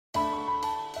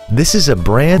This is a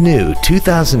brand new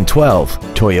 2012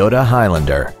 Toyota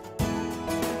Highlander.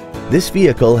 This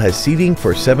vehicle has seating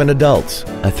for 7 adults,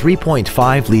 a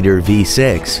 3.5-liter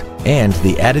V6, and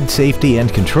the added safety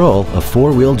and control of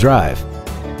 4-wheel drive.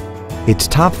 Its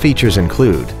top features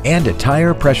include a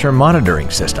tire pressure monitoring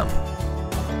system.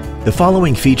 The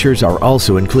following features are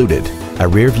also included: a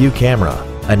rear-view camera,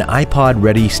 an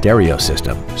iPod-ready stereo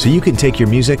system so you can take your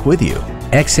music with you,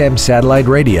 XM satellite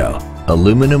radio,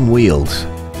 aluminum wheels,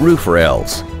 roof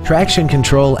rails, traction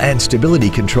control and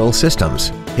stability control systems,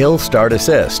 hill start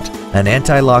assist, an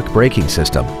anti-lock braking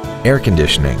system, air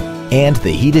conditioning, and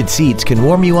the heated seats can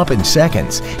warm you up in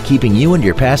seconds, keeping you and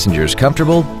your passengers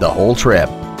comfortable the whole trip.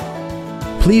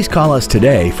 Please call us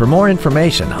today for more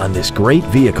information on this great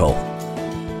vehicle.